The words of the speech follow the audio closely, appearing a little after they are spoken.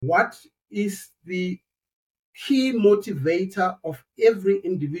what is the key motivator of every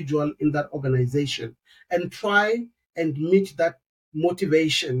individual in that organization and try and meet that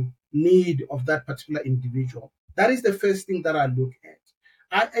motivation need of that particular individual. That is the first thing that I look at.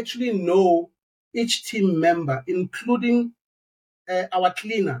 I actually know each team member, including our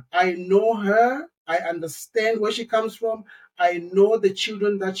cleaner. I know her. I understand where she comes from. I know the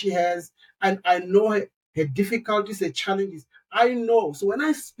children that she has, and I know her difficulties, her challenges. I know. So when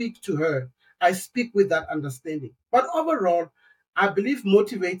I speak to her, I speak with that understanding. But overall, I believe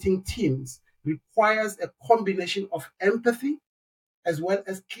motivating teams requires a combination of empathy as well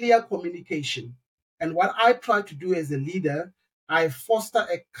as clear communication. And what I try to do as a leader, I foster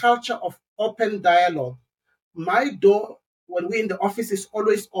a culture of open dialogue. My door, when we're in the office, is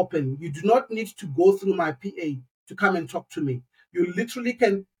always open. You do not need to go through my PA to come and talk to me. You literally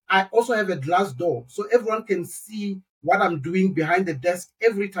can. I also have a glass door, so everyone can see what I'm doing behind the desk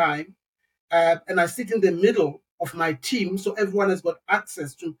every time. And I sit in the middle of my team, so everyone has got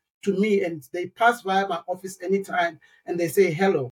access to me, and they pass via my office anytime, and they say hello.